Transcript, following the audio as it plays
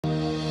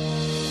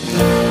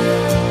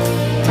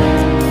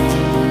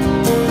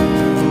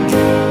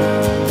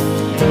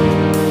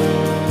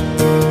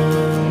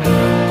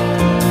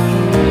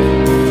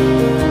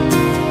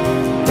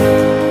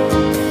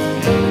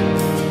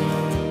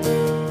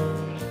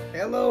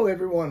Hello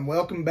everyone,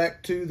 welcome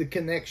back to The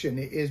Connection.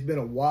 It has been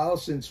a while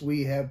since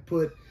we have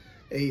put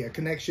a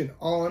connection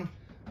on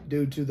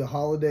due to the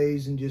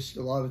holidays and just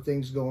a lot of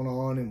things going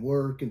on in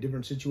work and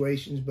different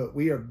situations, but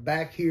we are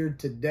back here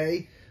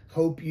today.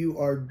 Hope you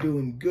are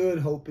doing good,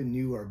 hoping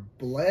you are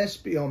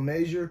blessed beyond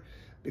measure,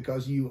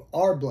 because you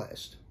are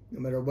blessed.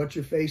 No matter what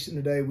you're facing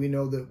today, we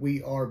know that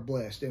we are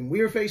blessed, and we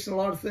are facing a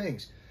lot of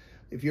things.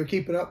 If you're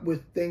keeping up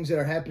with things that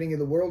are happening in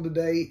the world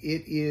today,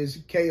 it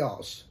is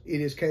chaos.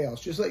 It is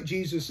chaos. Just like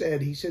Jesus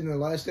said, he said in the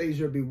last days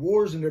there'll be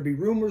wars and there'll be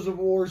rumors of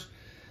wars.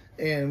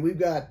 And we've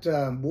got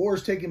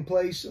wars taking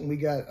place, and we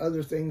got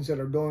other things that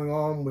are going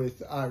on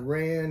with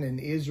Iran and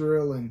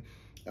Israel. And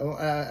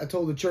I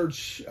told the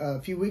church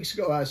a few weeks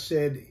ago, I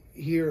said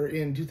here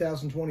in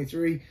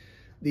 2023,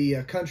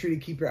 the country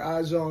to keep your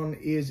eyes on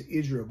is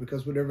Israel,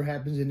 because whatever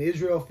happens in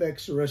Israel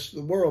affects the rest of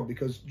the world,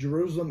 because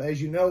Jerusalem,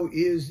 as you know,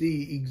 is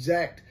the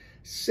exact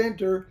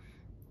center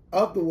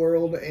of the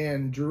world,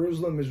 and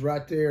Jerusalem is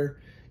right there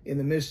in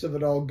the midst of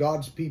it all.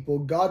 God's people,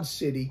 God's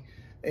city,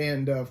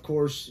 and of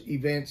course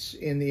events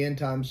in the end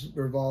times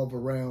revolve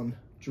around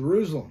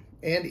Jerusalem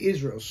and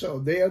Israel. So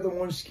they are the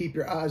ones to keep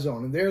your eyes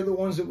on, and they're the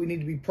ones that we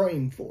need to be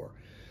praying for.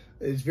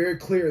 It's very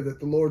clear that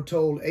the Lord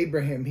told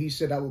Abraham, he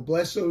said, I will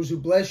bless those who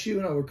bless you,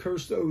 and I will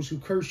curse those who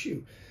curse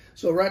you.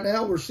 So right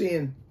now we're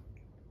seeing,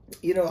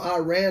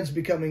 Iran's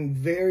becoming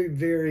very,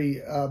 very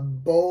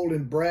bold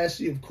and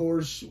brassy, of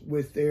course,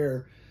 with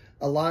their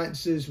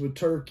alliances with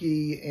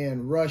Turkey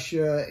and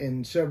Russia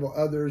and several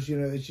others.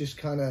 It's just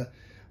kind of,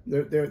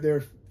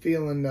 they're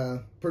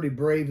feeling pretty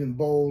brave and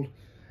bold,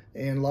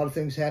 and a lot of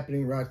things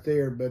happening right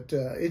there. But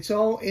it's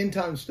all end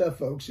time stuff,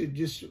 folks.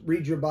 Just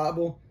read your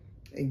Bible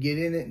and get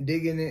in it and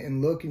dig in it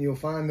and look, and you'll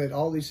find that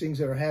all these things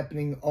that are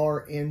happening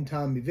are end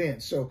time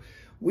events. So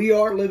we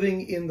are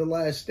living in the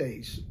last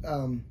days.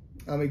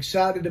 I'm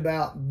excited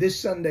about this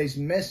Sunday's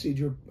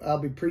message. I'll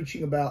be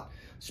preaching about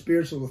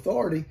spiritual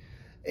authority,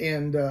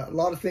 and a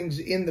lot of things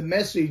in the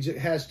message that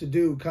has to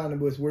do kind of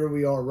with where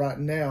we are right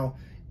now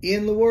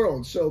in the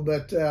world.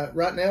 But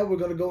right now we're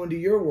going to go into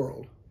your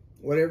world,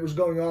 whatever's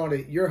going on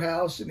at your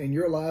house and in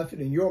your life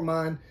and in your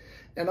mind.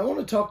 And I want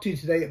to talk to you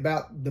today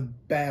about the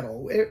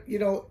battle.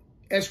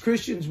 As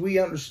Christians, we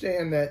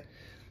understand that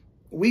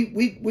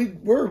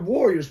we're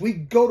warriors. We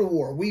go to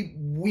war.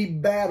 We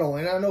battle.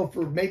 And I know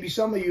for maybe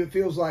some of you, it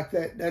feels like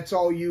that's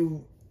all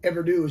you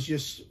ever do is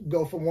just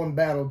go from one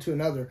battle to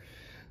another.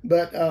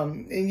 But,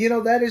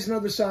 that is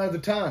another sign of the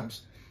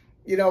times.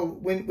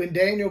 When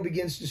Daniel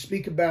begins to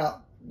speak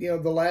about, the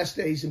last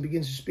days, and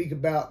begins to speak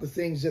about the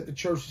things that the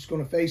church is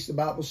going to face, the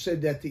Bible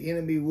said that the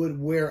enemy would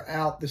wear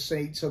out the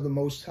saints of the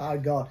Most High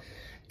God.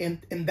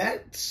 And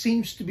that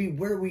seems to be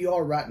where we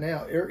are right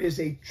now. There is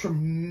a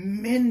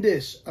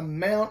tremendous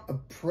amount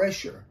of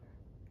pressure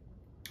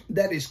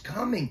that is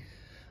coming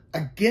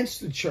against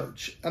the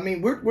church. I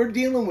mean, we're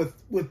dealing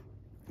with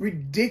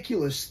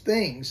ridiculous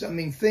things. I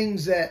mean,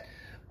 things that,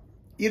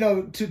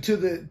 to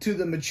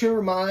the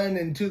mature mind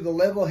and to the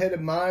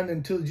level-headed mind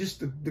and to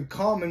just the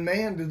common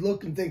man to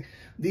look and think,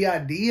 the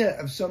idea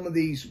of some of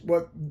these,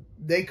 what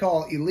they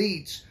call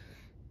elites,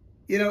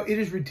 it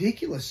is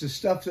ridiculous, the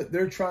stuff that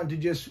they're trying to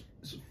just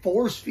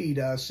force feed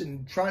us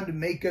and trying to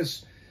make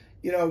us,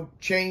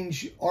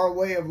 change our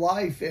way of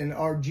life and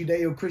our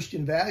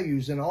Judeo-Christian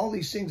values and all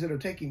these things that are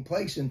taking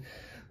place. And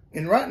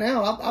right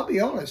now, I'll be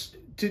honest,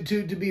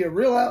 to be a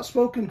real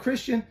outspoken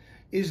Christian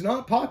is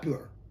not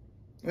popular.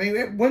 I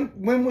mean,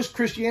 when was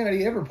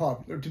Christianity ever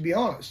popular, to be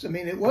honest? I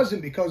mean, it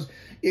wasn't, because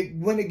it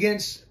went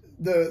against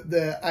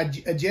the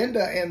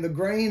agenda and the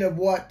grain of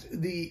what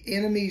the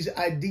enemy's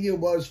idea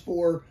was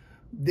for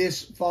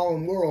this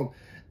fallen world.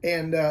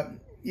 And,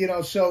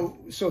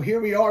 so here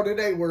we are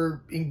today.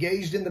 We're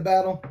engaged in the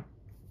battle.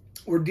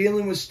 We're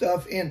dealing with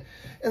stuff. And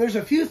there's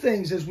a few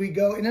things as we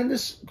go. And then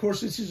this, of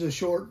course, this is a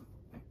short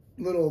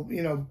little,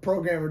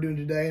 program we're doing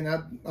today. And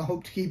I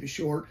hope to keep it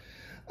short.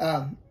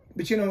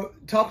 But,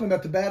 talking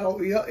about the battle,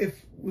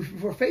 if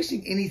we're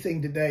facing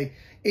anything today,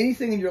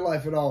 anything in your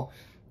life at all,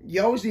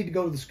 you always need to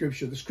go to the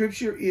Scripture. The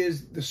Scripture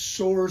is the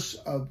source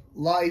of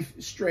life,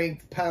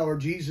 strength, power.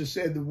 Jesus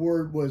said the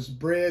Word was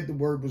bread, the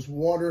Word was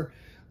water,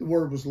 the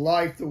Word was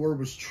life, the Word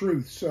was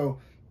truth. So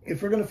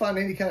if we're going to find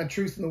any kind of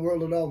truth in the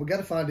world at all, we've got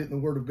to find it in the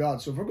Word of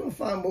God. So if we're going to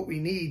find what we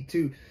need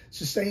to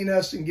sustain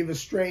us and give us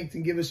strength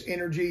and give us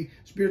energy,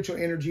 spiritual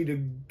energy to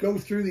go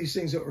through these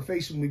things that we're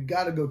facing, we've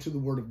got to go to the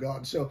Word of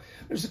God. So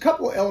there's a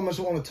couple of elements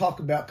I want to talk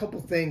about, a couple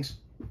of things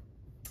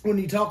when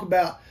you talk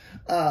about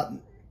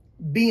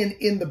being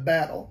in the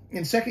battle.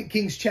 In 2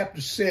 Kings chapter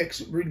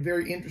 6, read a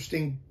very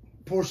interesting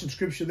portion of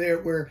Scripture there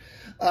where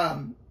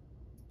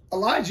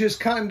Elisha,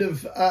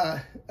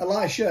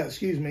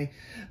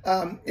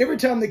 every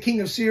time the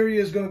king of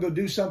Syria is going to go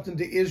do something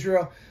to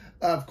Israel,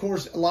 of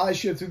course,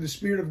 Elisha, through the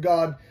Spirit of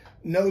God,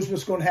 knows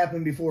what's going to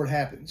happen before it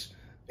happens.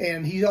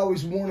 And he's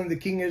always warning the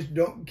king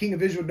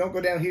of Israel, don't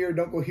go down here,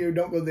 don't go here,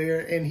 don't go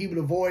there. And he would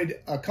avoid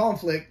a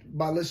conflict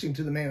by listening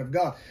to the man of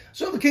God.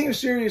 So the king of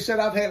Syria said,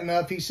 I've had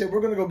enough. He said, we're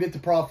going to go get the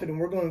prophet, and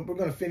we're going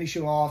to finish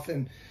him off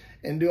and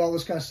do all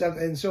this kind of stuff.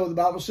 And so the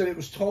Bible said it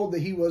was told that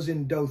he was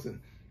in Dothan.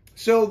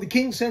 So the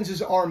king sends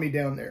his army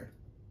down there.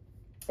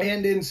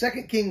 And in 2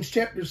 Kings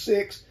chapter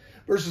 6,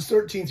 verses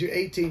 13 through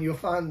 18, you'll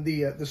find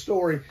the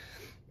story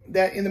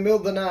that in the middle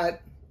of the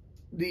night,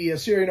 the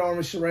Syrian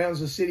army surrounds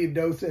the city of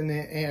Dothan,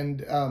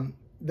 and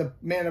the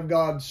man of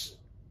God's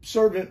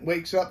servant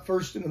wakes up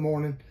first in the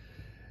morning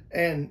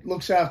and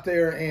looks out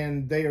there,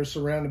 and they are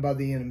surrounded by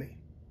the enemy.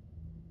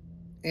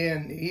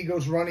 And he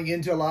goes running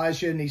into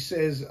Elisha, and he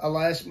says,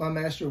 "Alas, my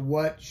master,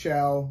 what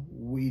shall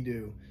we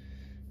do?"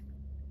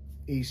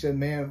 He said,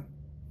 "Man,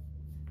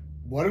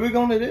 what are we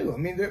going to do?" I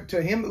mean,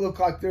 to him, it looked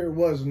like there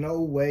was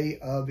no way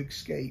of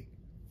escape.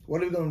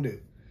 What are we going to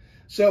do?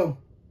 So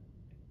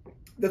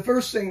the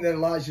first thing that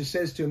Elijah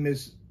says to him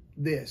is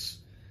this: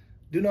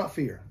 do not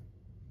fear.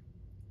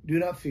 Do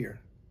not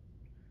fear.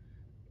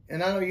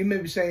 And I know you may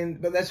be saying,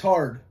 but that's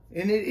hard.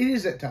 And it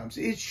is at times.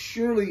 It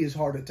surely is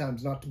hard at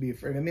times not to be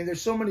afraid. I mean,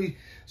 there's so many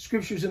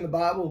scriptures in the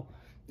Bible.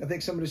 I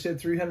think somebody said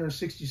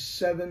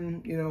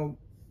 367,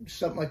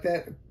 something like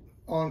that,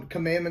 on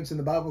commandments in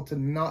the Bible to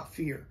not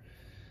fear.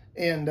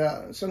 And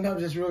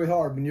sometimes it's really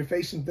hard when you're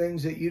facing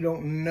things that you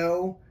don't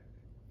know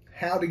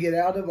how to get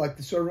out of. Like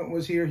the servant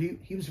was here.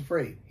 He was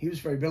afraid. He was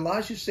afraid. But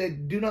Elijah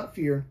said, do not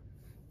fear.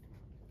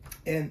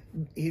 And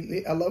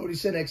I love what he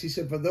said next. He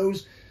said, for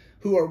those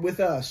who are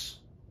with us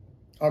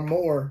are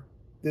more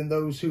than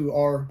those who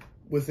are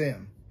with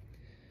them.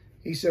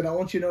 He said, I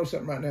want you to know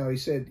something right now. He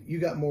said, you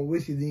got more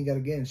with you than you got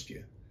against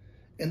you.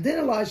 And then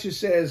Elisha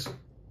says,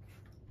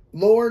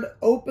 Lord,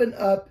 open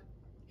up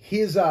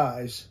his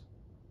eyes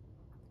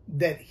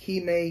that he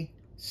may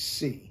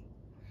see.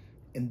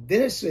 And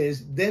then it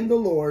says, then the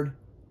Lord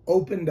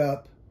opened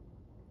up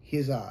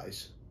his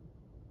eyes.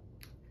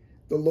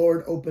 The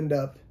Lord opened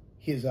up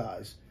his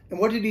eyes. And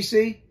what did he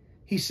see?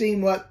 He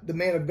seen what the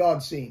man of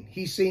God seen.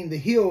 He seen the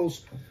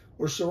hills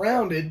were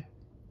surrounded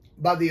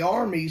by the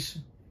armies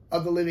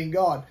of the living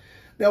God.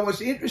 Now,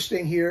 what's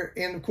interesting here,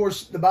 and of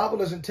course, the Bible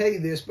doesn't tell you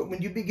this, but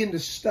when you begin to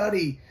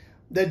study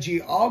the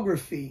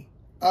geography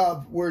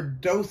of where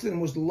Dothan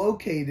was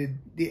located,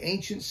 the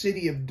ancient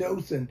city of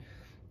Dothan,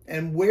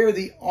 and where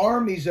the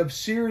armies of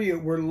Syria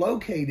were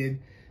located,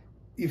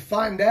 you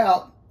find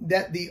out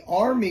that the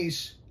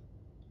armies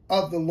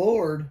of the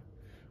Lord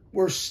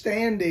were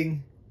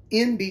standing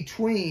in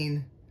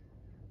between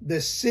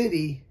the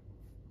city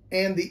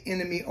and the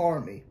enemy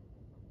army.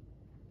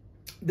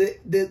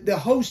 The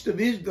host of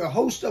Israel, the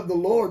host of the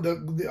Lord,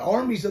 the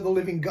armies of the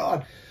living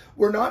God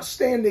were not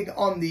standing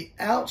on the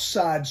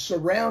outside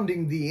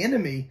surrounding the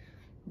enemy.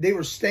 They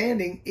were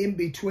standing in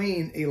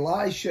between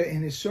Elisha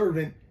and his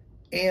servant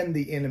and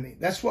the enemy.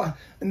 That's why,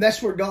 and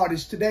that's where God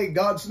is today.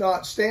 God's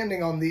not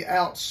standing on the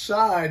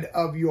outside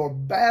of your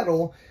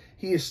battle.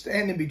 He is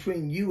standing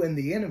between you and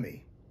the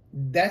enemy.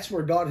 That's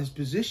where God has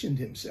positioned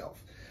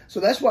himself. So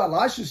that's why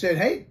Elisha said,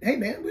 hey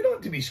man, we don't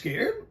have to be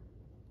scared.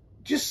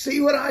 Just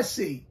see what I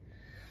see.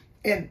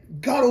 And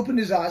God opened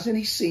his eyes and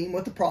he's seen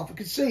what the prophet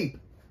could see.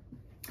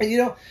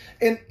 And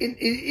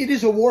it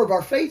is a war of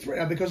our faith right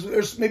now, because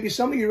there's maybe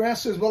some of you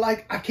ask says, well, I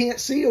can't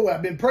see.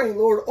 I've been praying,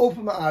 Lord,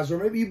 open my eyes. Or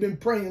maybe you've been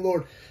praying,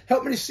 Lord,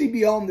 help me to see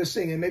beyond this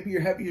thing. And maybe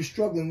you're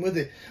struggling with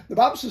it. The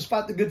Bible says,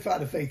 fight the good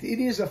fight of faith. It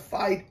is a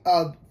fight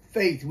of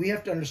faith. We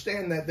have to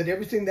understand that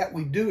everything that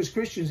we do as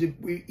Christians,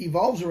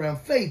 evolves around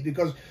faith,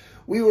 because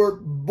we were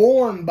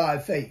born by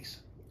faith.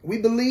 We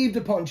believed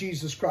upon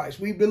Jesus Christ.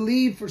 We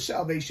believed for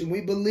salvation.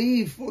 We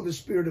believed for the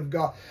Spirit of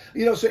God.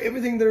 So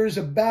everything there is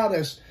about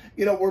us,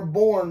 we're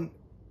born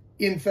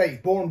in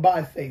faith, born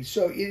by faith.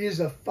 So it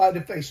is a fight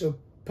of faith. So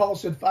Paul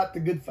said, fight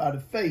the good fight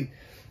of faith.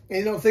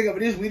 And the thing of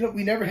it is,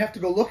 we never have to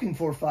go looking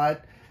for a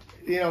fight.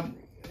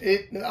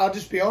 I'll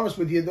just be honest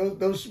with you.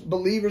 Those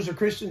believers or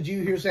Christians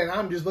you hear saying,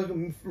 I'm just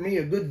looking for me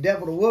a good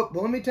devil to whoop.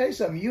 But let me tell you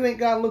something. You ain't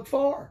got to look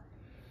far.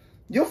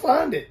 You'll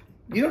find it.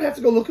 You don't have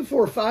to go looking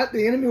for a fight.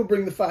 The enemy will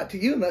bring the fight to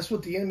you. And that's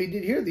what the enemy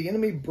did here. The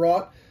enemy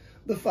brought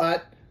the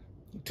fight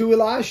to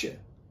Elisha.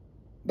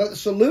 But the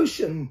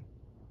solution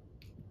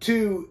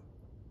to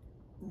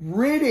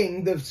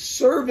ridding the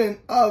servant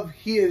of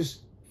his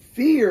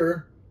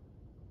fear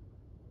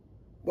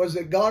was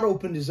that God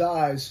opened his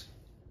eyes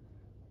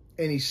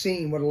and he's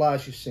seen what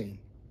Elisha's seen.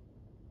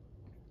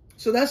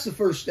 So that's the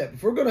first step.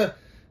 If we're going to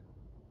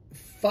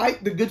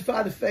fight the good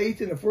fight of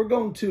faith, and if we're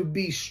going to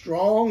be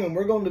strong, and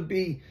we're going to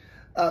be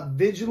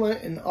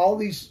vigilant in all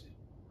these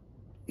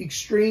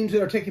extremes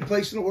that are taking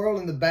place in the world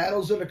and the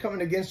battles that are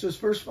coming against us,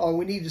 first of all,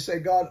 we need to say,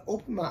 God,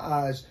 open my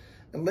eyes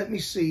and let me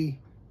see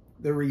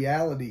the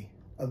reality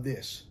of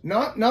this.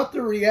 Not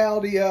the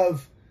reality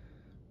of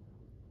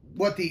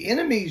what the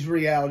enemy's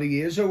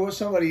reality is, or what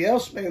somebody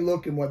else may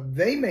look and what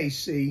they may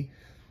see,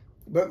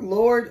 but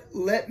Lord,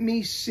 let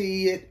me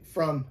see it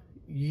from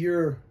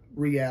your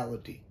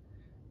reality.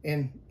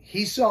 And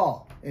he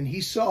saw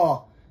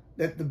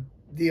that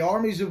the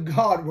armies of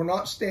God were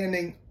not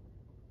standing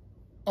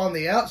on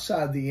the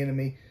outside of the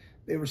enemy.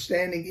 They were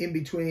standing in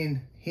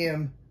between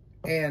him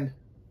and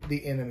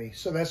the enemy.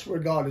 So that's where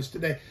God is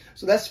today.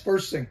 So that's the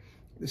first thing.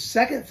 The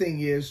second thing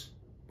is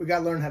we got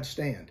to learn how to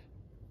stand.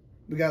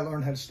 We got to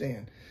learn how to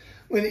stand.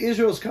 When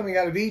Israel's coming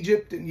out of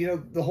Egypt, and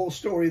the whole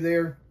story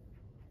there,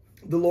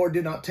 the Lord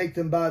did not take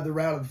them by the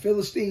route of the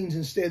Philistines.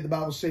 Instead, the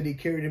Bible said he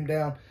carried him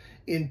down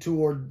in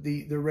toward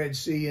the Red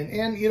Sea.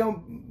 And you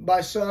know,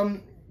 by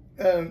some,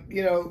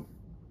 you know,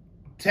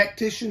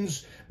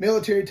 tacticians,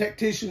 military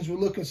tacticians would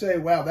look and say,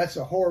 wow, that's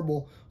a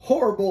horrible,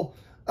 horrible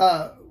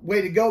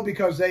way to go,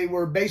 because they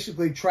were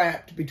basically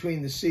trapped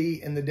between the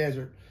sea and the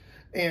desert.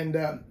 And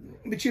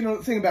but you know,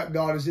 the thing about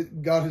God is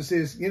that God is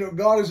this, you know,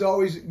 God is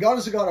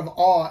a God of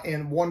awe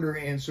and wonder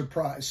and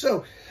surprise.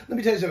 So let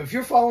me tell you something. If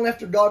you're following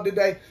after God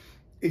today,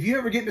 if you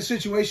ever get in a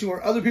situation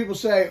where other people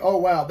say, oh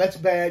wow, that's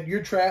bad,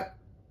 you're trapped,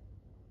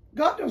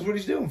 God knows what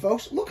he's doing,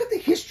 folks. Look at the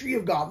history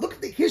of God. Look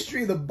at the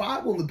history of the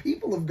Bible and the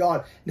people of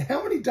God, and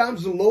how many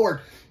times the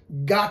Lord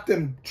got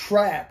them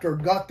trapped or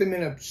got them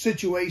in a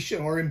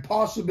situation or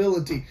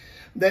impossibility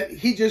that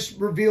he just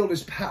revealed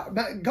his power.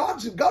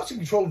 God's in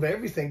control of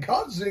everything.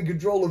 God's in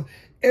control of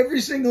every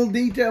single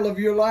detail of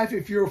your life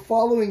if you're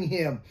following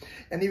him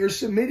and you're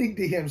submitting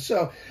to him.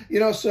 So, you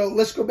know, so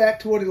let's go back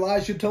to what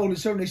Elijah told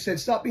his servant. He said,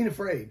 stop being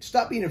afraid.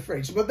 Stop being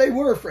afraid. So, but they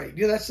were afraid.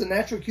 You know, that's the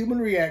natural human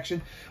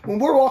reaction. When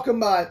we're walking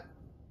by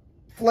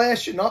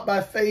flesh and not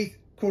by faith,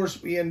 of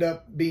course, we end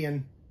up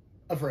being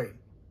afraid.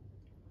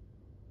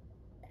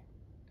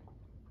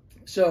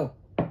 So,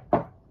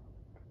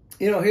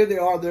 you know, here they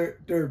are.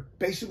 They're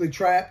basically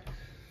trapped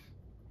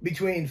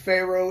between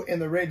Pharaoh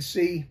and the Red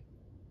Sea.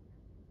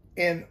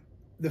 And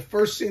the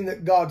first thing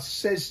that God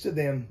says to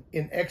them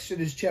in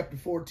Exodus chapter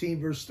 14,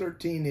 verse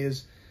 13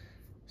 is,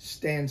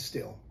 stand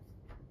still.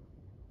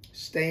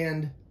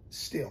 Stand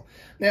still.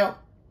 Now,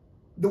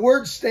 the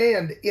word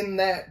stand in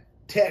that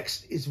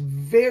text is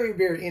very,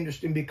 very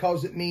interesting,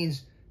 because it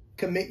means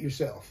commit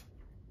yourself.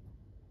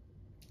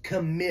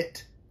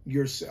 Commit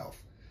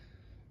yourself.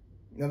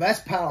 Now, that's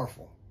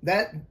powerful.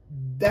 That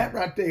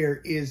right there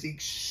is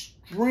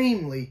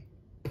extremely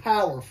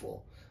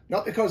powerful.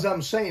 Not because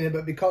I'm saying it,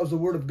 but because the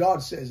Word of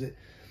God says it.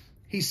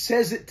 He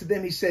says it to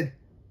them. He said,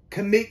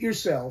 commit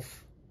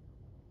yourself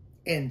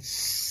and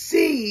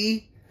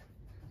see,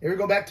 here we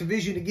go back to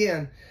vision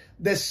again,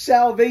 the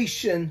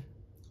salvation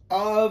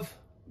of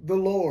the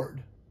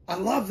Lord. I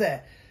love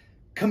that.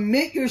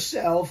 Commit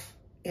yourself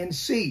and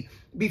see.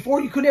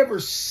 Before you could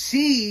ever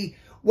see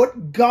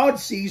what God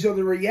sees or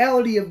the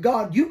reality of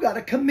God, you've got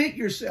to commit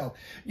yourself.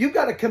 You've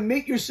got to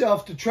commit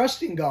yourself to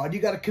trusting God.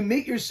 You've got to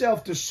commit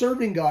yourself to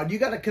serving God.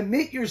 You've got to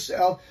commit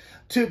yourself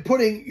to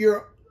putting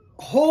your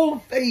whole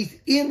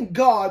faith in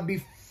God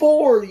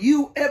before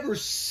you ever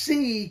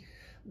see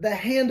the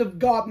hand of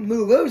God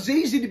move. It was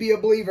easy to be a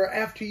believer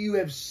after you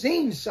have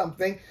seen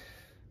something,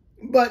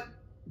 but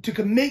to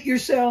commit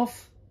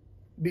yourself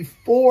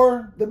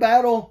before the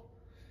battle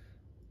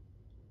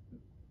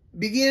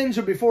begins,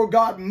 or before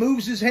God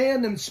moves his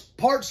hand and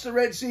parts the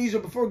Red Seas, or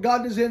before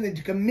God does anything,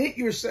 to commit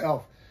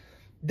yourself,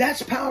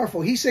 that's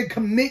powerful. He said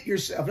commit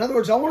yourself. In other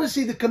words, I want to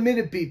see the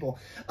committed people.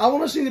 I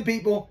want to see the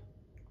people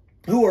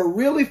who are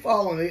really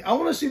following me. I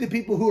want to see the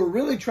people who are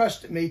really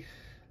trusting me,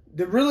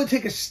 that really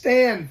take a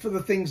stand for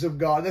the things of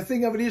God. The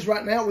thing of it is,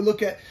 right now we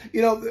look at,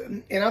 you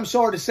know, and I'm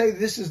sorry to say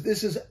this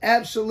is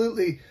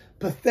absolutely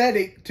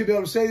pathetic to be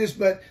able to say this,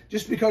 but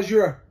just because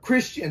you're a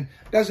Christian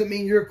doesn't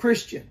mean you're a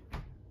Christian.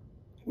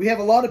 We have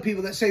a lot of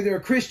people that say they're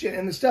a Christian,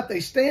 and the stuff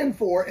they stand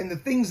for and the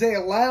things they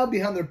allow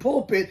behind their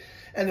pulpit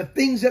and the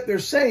things that they're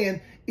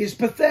saying is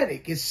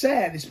pathetic. It's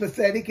sad, it's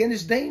pathetic, and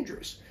it's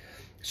dangerous.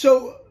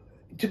 So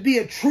to be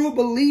a true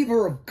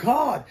believer of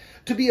God,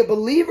 to be a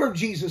believer of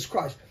Jesus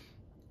Christ,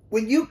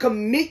 when you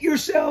commit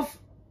yourself,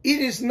 it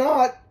is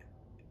not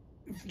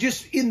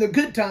just in the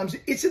good times,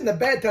 it's in the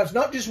bad times.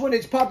 Not just when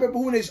it's popular, but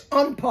when it's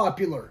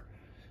unpopular.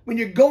 When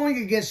you're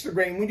going against the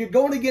grain, when you're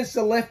going against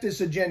the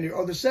leftist agenda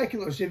or the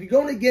secularists, if you're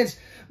going against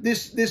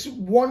this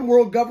one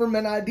world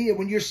government idea,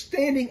 when you're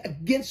standing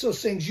against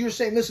those things, you're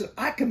saying, listen,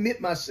 I commit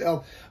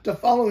myself to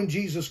following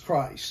Jesus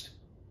Christ.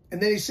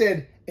 And then he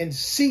said, and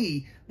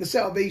see the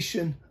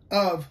salvation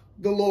of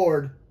the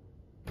Lord.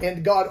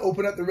 And God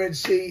opened up the Red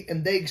Sea,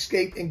 and they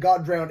escaped, and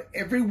God drowned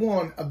every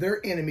one of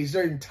their enemies.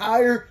 Their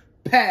entire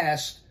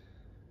past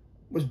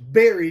was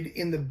buried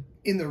in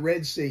the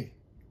Red Sea.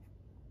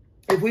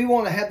 If we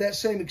want to have that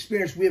same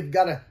experience, we have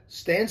got to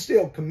stand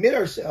still, commit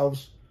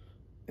ourselves,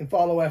 and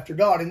follow after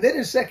God. And then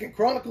in 2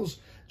 Chronicles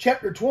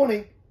chapter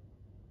 20,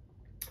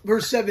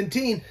 verse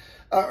 17,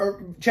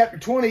 or chapter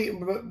 20,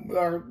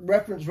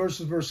 reference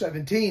verses verse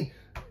 17,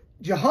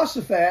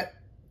 Jehoshaphat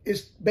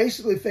is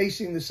basically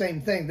facing the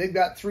same thing. They've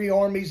got 3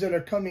 armies that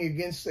are coming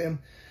against them.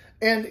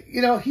 And,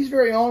 you know, he's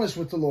very honest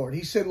with the Lord.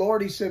 He said,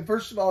 Lord, he said,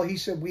 first of all, he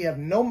said, we have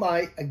no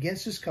might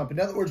against this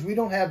company. In other words, we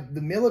don't have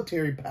the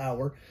military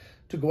power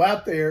to go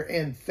out there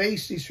and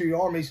face these 3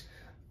 armies.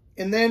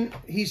 And then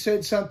he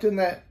said something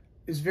that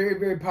is very,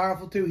 very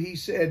powerful too. He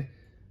said,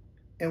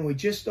 and we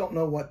just don't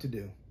know what to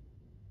do.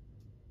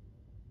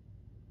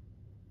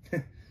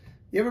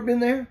 You ever been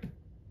there?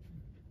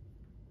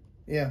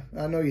 Yeah,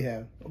 I know you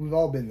have. We've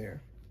all been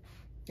there.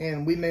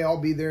 And we may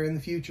all be there in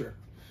the future.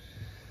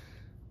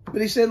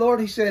 But he said, Lord,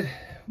 he said,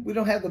 we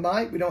don't have the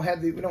might, we don't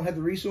have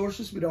the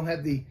resources, we don't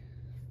have the,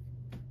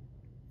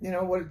 you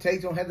know, what it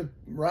takes, don't have the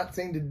right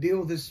thing to deal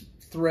with this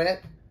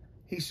threat.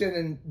 He said,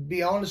 and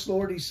be honest,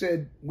 Lord, he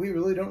said, we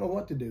really don't know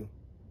what to do.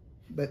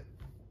 But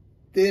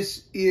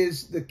this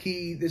is the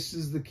key. This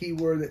is the key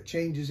word that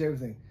changes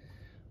everything.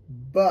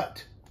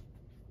 But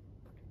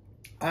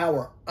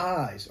our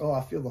eyes, oh,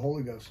 I feel the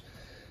Holy Ghost.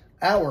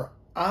 Our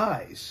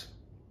eyes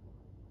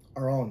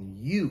are on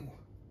you.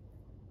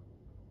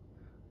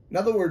 In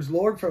other words,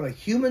 Lord, from a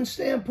human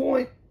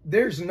standpoint,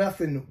 there's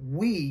nothing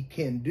we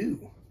can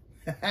do.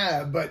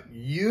 But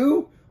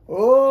you,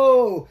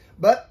 oh,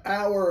 but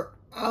our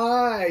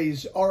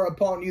eyes are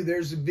upon you.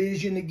 There's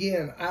vision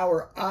again.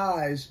 Our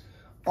eyes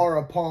are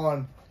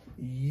upon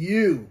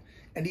you.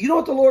 And do you know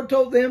what the Lord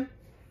told them?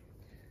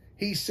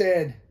 He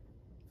said,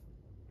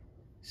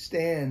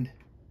 stand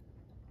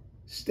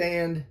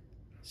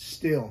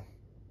still.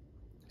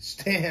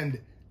 Stand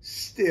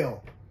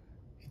still.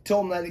 He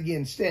told them that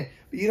again, stand.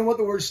 But you know what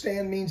the word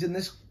stand means in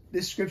this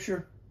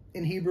scripture?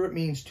 In Hebrew, it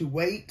means to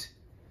wait,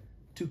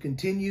 to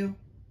continue,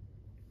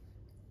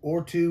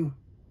 or to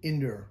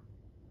endure.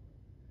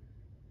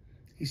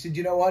 He said,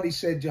 you know what? He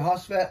said,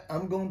 Jehoshaphat,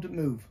 I'm going to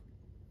move.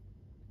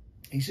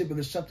 He said, but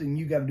there's something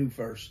you got to do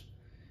first.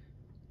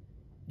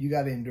 You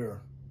got to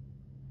endure.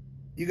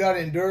 You got to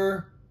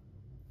endure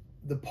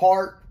the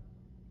part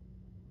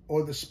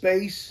or the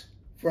space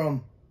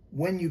from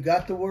when you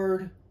got the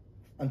word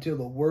until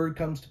the word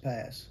comes to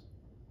pass.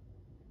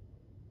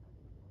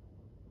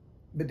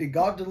 But did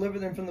God deliver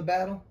them from the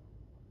battle?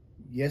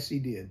 Yes, he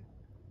did.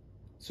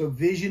 So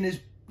vision is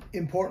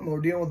important when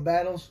we're dealing with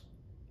battles,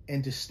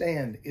 and to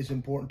stand is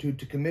important too,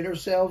 to commit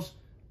ourselves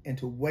and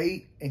to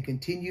wait and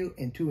continue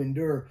and to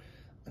endure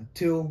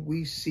until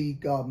we see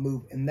God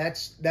move. And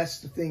that's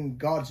the thing.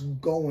 God's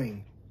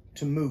going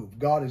to move.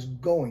 God is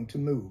going to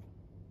move.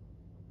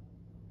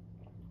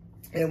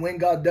 And when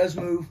God does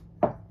move,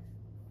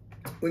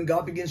 when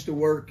God begins to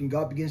work and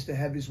God begins to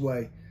have his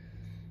way,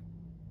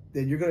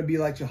 then you're going to be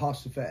like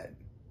Jehoshaphat.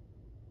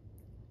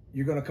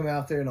 You're going to come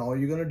out there and all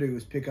you're going to do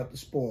is pick up the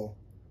spoil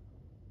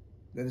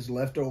that is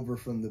left over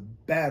from the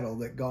battle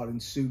that God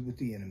ensued with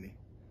the enemy.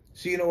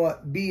 So you know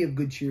what? Be of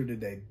good cheer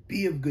today.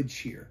 Be of good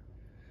cheer.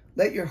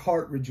 Let your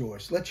heart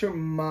rejoice. Let your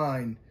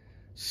mind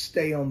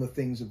stay on the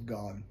things of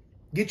God.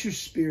 Get your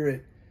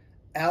spirit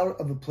out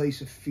of a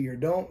place of fear.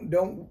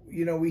 Don't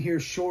you know, we hear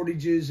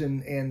shortages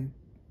and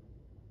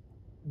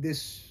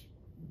this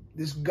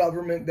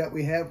government that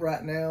we have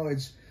right now,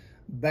 it's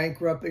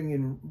bankrupting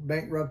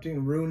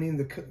and ruining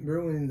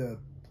the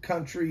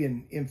country,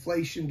 and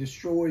inflation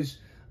destroys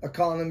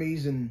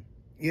economies. And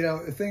you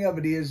know, the thing of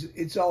it is,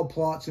 it's all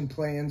plots and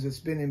plans that's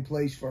been in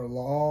place for a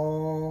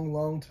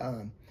long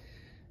time,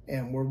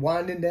 and we're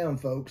winding down,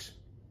 folks.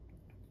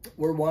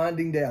 We're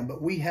winding down,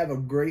 but we have a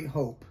great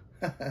hope.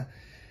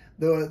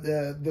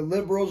 The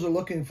liberals are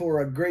looking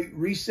for a great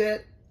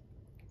reset.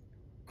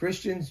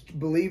 Christians,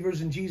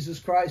 believers in Jesus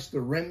Christ,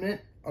 the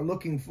remnant, are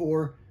looking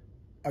for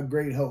a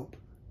great hope.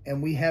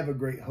 And we have a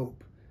great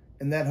hope.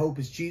 And that hope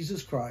is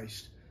Jesus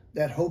Christ.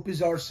 That hope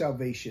is our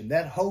salvation.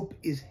 That hope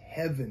is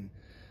heaven.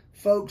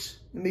 Folks,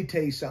 let me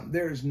tell you something.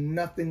 There is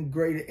nothing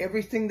greater.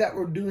 Everything that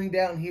we're doing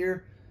down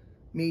here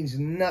means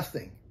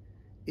nothing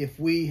if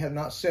we have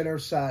not set our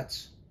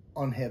sights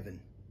on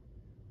heaven.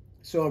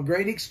 So a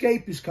great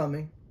escape is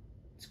coming.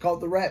 It's called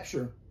the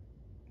rapture.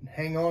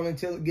 Hang on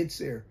until it gets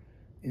there.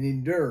 And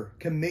endure.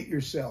 Commit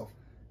yourself.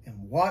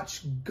 And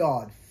watch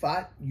God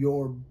fight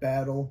your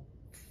battle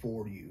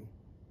for you.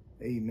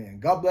 Amen.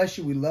 God bless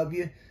you. We love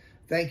you.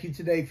 Thank you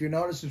today. If you're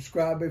not a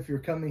subscriber, if you're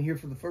coming here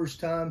for the first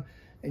time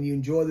and you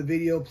enjoy the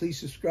video, please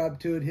subscribe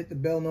to it. Hit the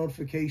bell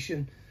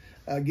notification.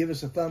 Give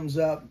us a thumbs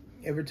up.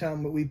 Every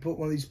time that we put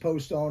one of these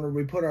posts on, or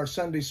we put our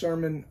Sunday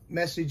sermon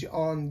message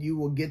on, you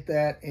will get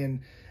that. And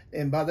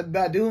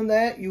by doing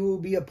that, you will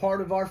be a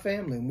part of our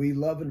family. And we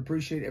love and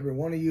appreciate every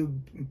one of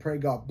you. And pray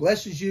God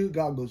blesses you.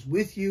 God goes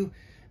with you.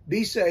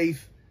 Be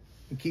safe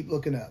and keep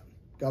looking up.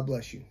 God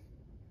bless you.